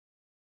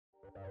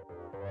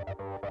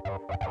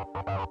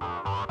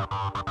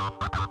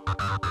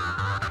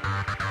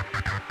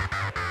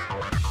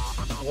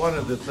One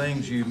of the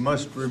things you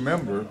must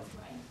remember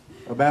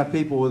about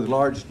people with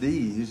large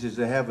D's is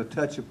they have a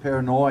touch of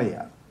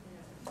paranoia.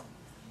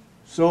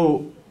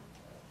 So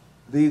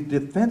the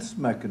defense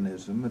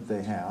mechanism that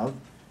they have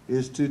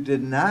is to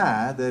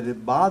deny that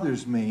it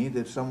bothers me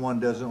that someone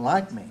doesn't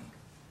like me.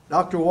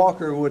 Dr.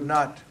 Walker would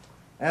not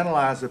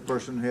analyze a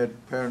person who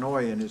had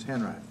paranoia in his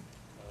handwriting.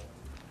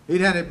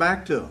 He'd hand it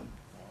back to him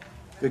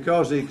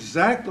because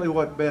exactly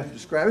what Beth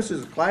described, this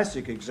is a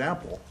classic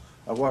example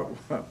of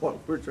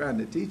what we're trying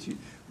to teach you,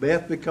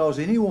 Beth, because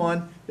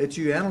anyone that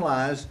you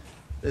analyze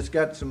that's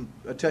got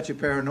a touch of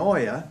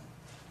paranoia,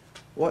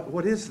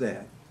 what is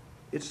that?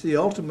 It's the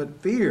ultimate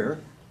fear.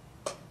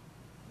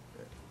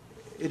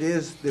 It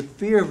is the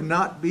fear of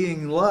not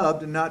being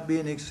loved and not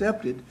being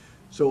accepted.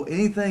 So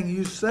anything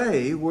you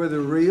say,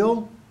 whether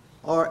real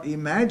or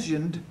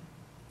imagined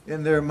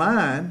in their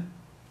mind,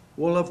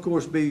 will of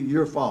course be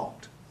your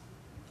fault,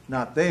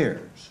 not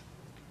theirs.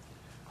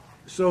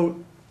 So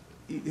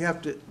you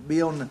have to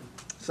be on the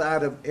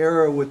side of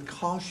error with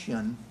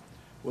caution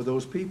with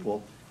those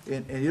people.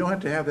 And you don't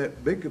have to have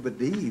that big of a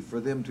D for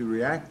them to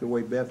react the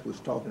way Beth was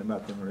talking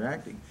about them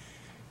reacting.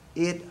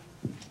 It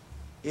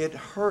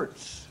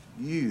hurts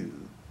you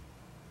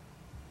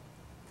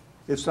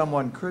if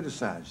someone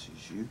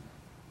criticizes you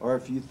or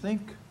if you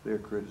think they're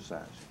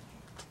criticizing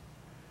you.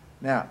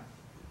 Now,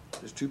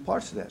 there's two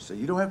parts to that. So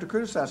you don't have to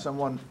criticize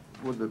someone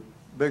with a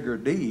bigger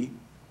D.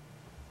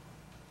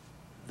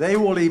 They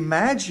will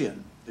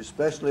imagine,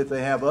 especially if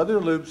they have other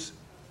loops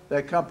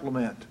that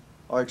complement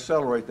or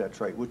accelerate that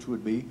trait, which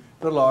would be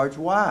the large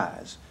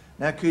Y's.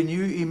 Now, can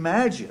you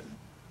imagine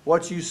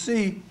what you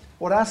see?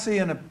 What I see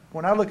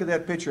when I look at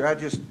that picture, I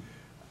just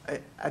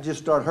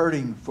start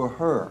hurting for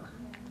her.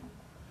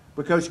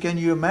 Because can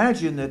you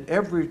imagine that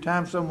every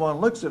time someone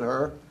looks at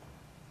her,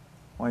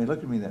 why are you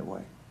looking at me that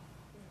way?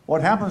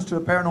 What happens to a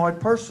paranoid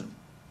person?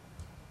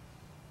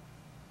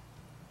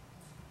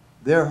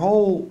 Their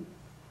whole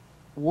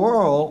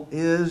world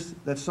is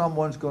that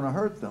someone's going to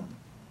hurt them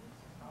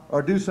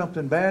or do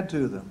something bad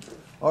to them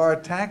or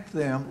attack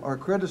them or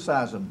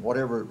criticize them,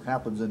 whatever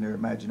happens in their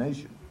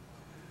imagination.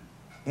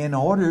 In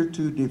order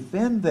to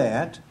defend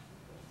that,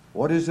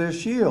 what is their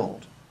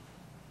shield?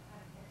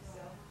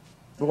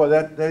 Well,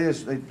 that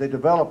is, they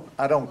develop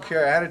I don't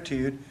care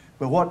attitude,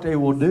 but what they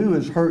will do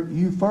is hurt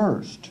you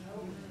first.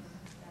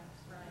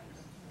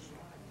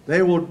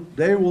 They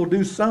will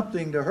do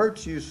something to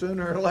hurt you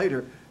sooner or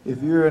later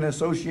if you're in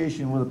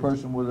association with a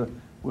person with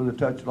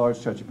a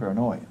large touch of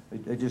paranoia.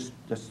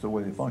 That's the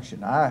way they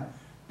function. I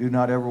do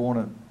not ever want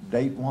to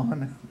date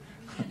one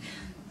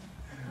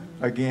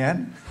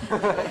again.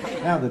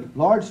 Now the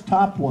large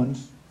top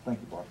ones, thank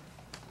you, Bart.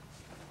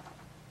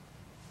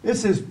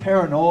 This is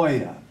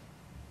paranoia.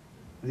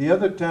 The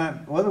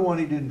other one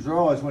he didn't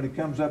draw is when he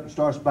comes up and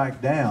starts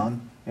back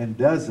down and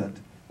doesn't.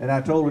 And I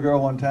told a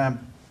girl one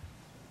time,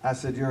 I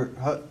said, your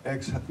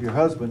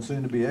husband,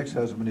 soon to be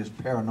ex-husband, is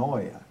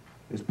paranoid,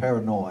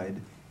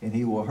 and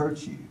he will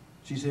hurt you.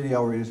 She said he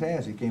already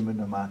has. He came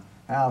into my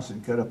house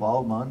and cut up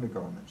all my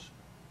undergarments.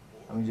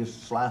 I mean,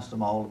 just sliced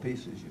them all to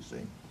pieces, you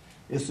see.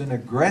 It's an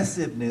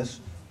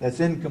aggressiveness that's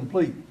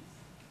incomplete.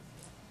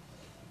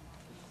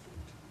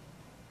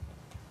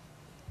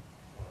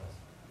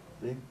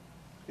 See?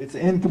 It's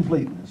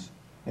incompleteness.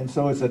 And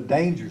so it's a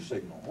danger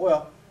signal.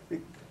 Well,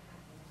 it's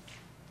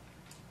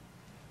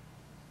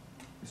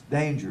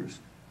dangerous.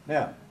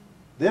 Now,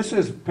 this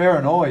is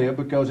paranoia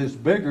because it's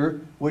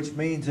bigger, which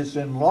means it's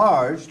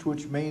enlarged,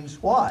 which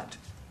means what?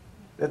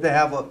 That they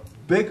have a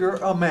bigger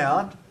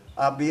amount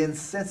of being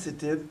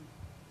sensitive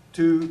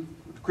to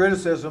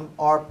criticism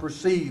or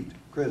perceived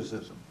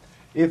criticism.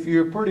 If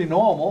you're pretty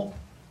normal,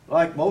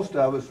 like most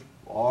of us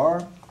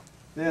are,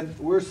 then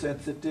we're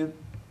sensitive.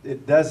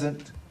 It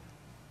doesn't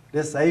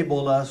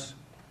disable us.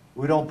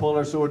 We don't pull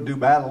our sword and do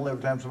battle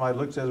every time somebody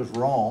looks at us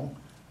wrong,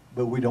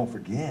 but we don't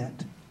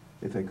forget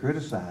if they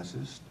criticize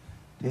us.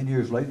 10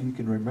 years later, you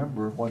can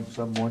remember when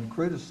someone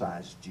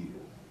criticized you.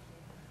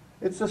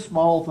 It's a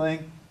small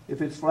thing.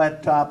 If it's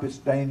flat top, it's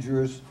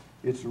dangerous.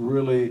 It's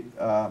really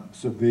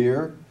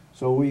severe.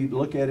 So we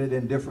look at it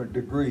in different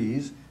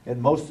degrees.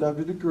 And most of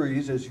the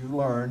degrees, as you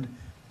learned,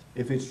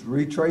 if it's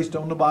retraced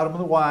on the bottom of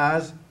the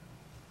Y's,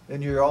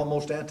 then you're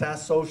almost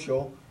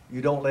antisocial.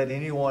 You don't let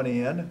anyone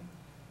in.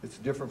 It's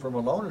different from a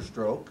loner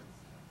stroke,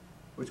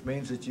 which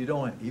means that you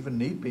don't even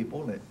need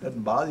people, and it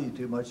doesn't bother you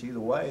too much either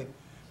way.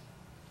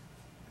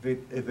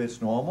 If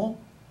it's normal,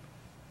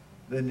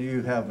 then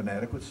you have an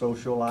adequate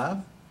social life.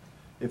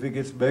 If it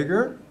gets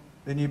bigger,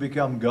 then you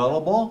become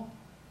gullible,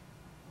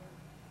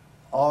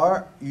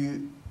 or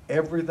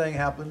everything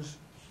happens,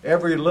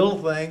 every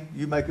little thing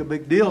you make a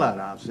big deal out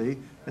of, see?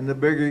 And the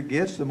bigger it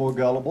gets, the more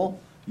gullible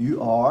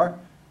you are,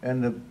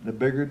 and the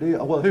bigger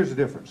deal. Well, here's the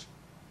difference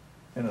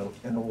in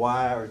a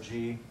Y or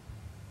G.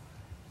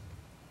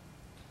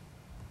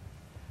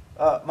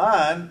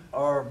 Mine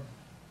are,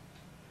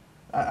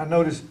 I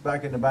noticed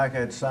back in the back I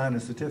had signed a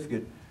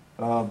certificate,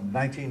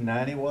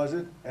 1990 was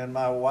it? And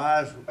my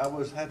Y's,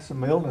 had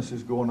some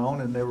illnesses going on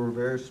and they were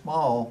very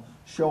small,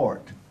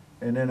 short.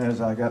 And then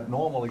as I got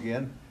normal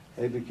again,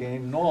 They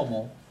became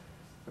normal,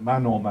 my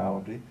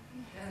normality.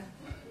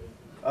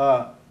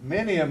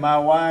 Many of my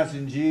Y's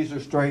and G's are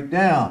straight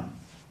down.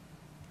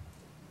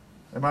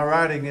 And my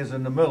writing is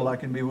in the middle. I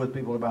can be with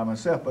people by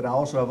myself, but I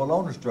also have a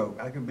loner stroke.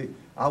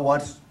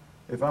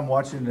 If I'm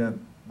watching the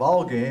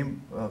ball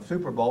game,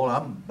 Super Bowl,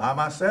 I'm by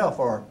myself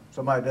or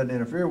somebody doesn't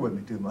interfere with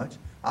me too much.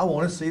 I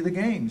want to see the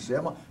game. See,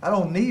 I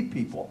don't need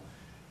people.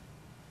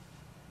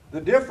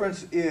 The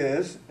difference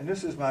is, and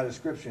this is my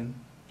description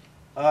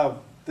of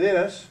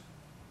this,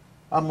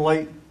 I'm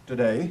late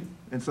today,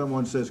 and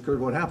someone says, Kurt,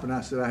 what happened? I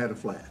said, I had a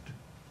flat.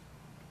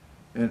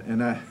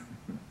 And I,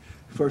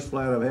 first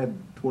flat I've had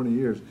in 20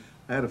 years,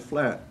 I had a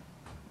flat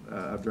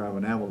after I have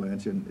an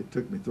avalanche, and it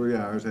took me 3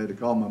 hours. I had to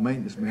call my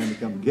maintenance man to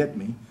come get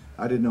me.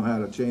 I didn't know how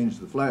to change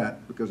the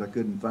flat because I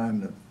couldn't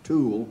find the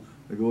tool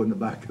to go in the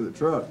back of the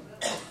truck.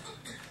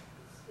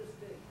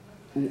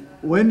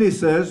 Wendy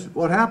says,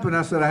 what happened?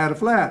 I said, I had a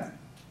flat.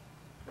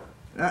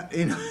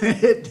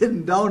 It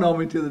didn't dawn on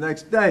me till the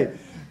next day.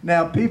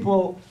 Now,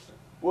 people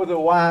with a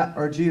Y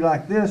or G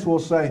like this will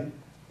say,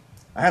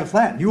 I had a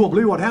flat. You won't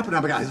believe what happened.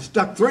 I got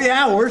stuck 3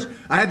 hours.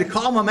 I had to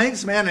call my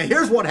maintenance man, and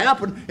here's what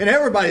happened. And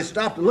everybody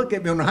stopped to look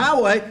at me on the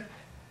highway.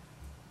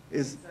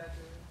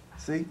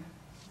 See?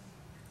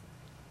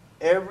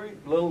 Every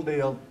little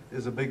deal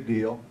is a big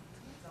deal.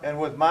 And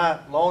with my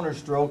loner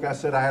stroke, I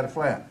said I had a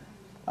flat.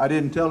 I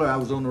didn't tell her I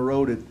was on the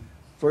road at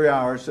 3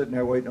 hours sitting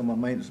there waiting on my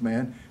maintenance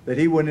man, that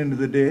he went into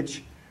the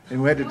ditch,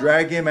 and we had to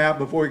drag him out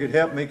before he could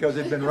help me because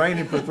it had been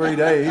raining for 3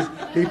 days.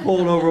 He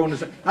pulled over on the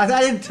side.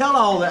 I didn't tell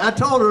all that. I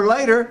told her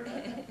later.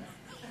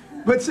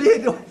 But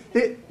see,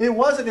 it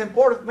wasn't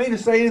important for me to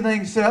say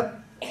anything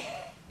except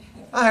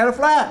I had a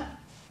flat.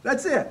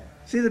 That's it.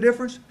 See the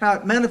difference? How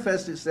it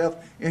manifests itself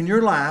in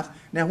your life.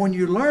 Now, when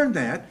you learn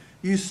that,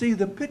 you see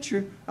the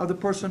picture of the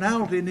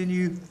personality, and then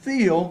you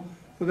feel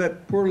for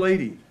that poor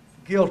lady.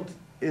 Guilt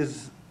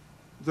is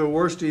the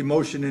worst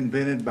emotion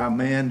invented by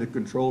man to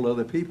control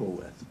other people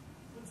with.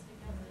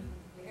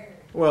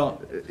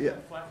 Well, yeah.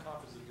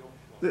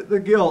 The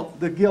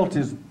guilt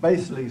is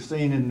basically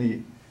seen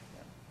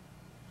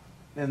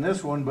in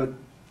this one, but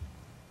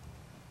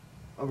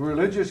a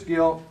religious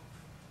guilt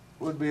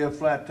would be a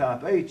flat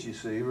top H, you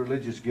see,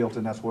 religious guilt,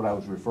 and that's what I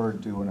was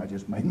referring to when I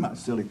just made my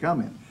silly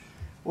comment.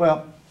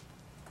 Well,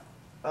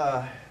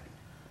 I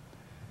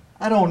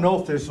don't know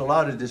if there's a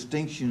lot of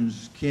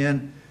distinctions,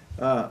 Ken.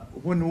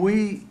 When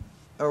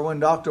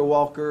Dr.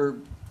 Walker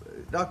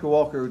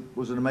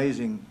was an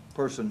amazing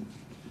person.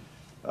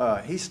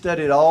 He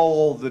studied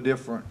all the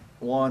different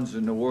ones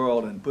in the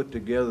world and put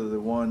together the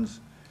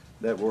ones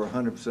that were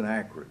 100%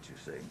 accurate, you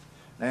see.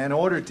 Now, in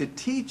order to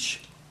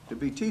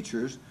be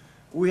teachers,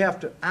 we have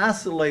to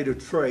isolate a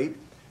trait,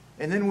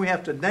 and then we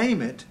have to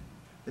name it,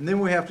 and then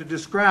we have to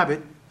describe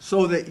it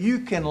so that you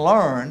can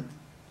learn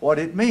what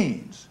it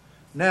means.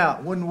 Now,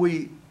 when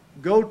we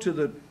go to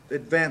the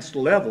advanced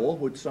level,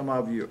 which some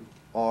of you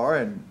are,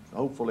 and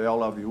hopefully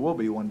all of you will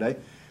be one day,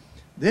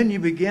 then you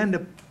begin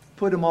to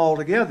put them all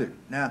together.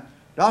 Now,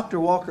 Dr.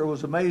 Walker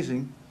was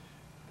amazing.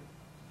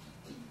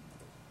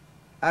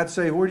 I'd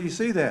say, where do you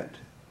see that?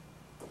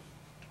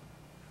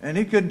 And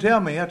he couldn't tell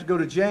me. I have to go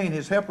to Jane,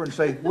 his helper, and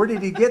say, where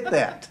did he get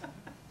that?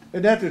 Do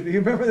you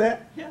remember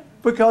that? Yeah.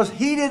 Because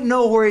he didn't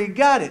know where he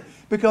got it.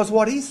 Because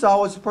what he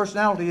saw was the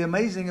personality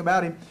amazing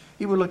about him.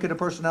 He would look at a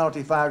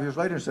personality 5 years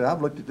later and say,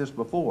 I've looked at this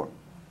before.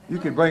 You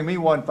could bring me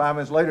one 5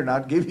 minutes later and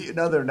I'd give you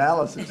another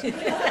analysis. He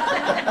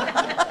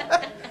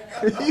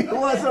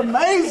was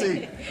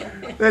amazing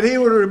that he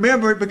would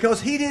remember it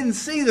because he didn't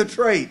see the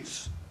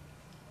traits.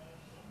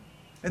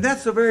 And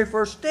that's the very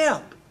first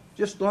step.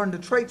 Just learn the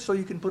traits so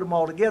you can put them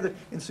all together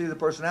and see the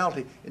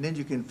personality, and then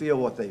you can feel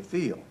what they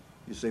feel.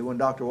 You see, when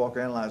Dr. Walker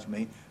analyzed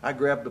me, I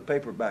grabbed the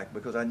paper back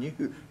because I knew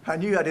I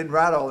didn't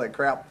write all that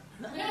crap.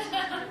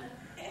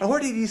 Now, where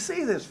did he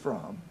see this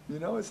from? You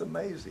know, it's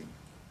amazing.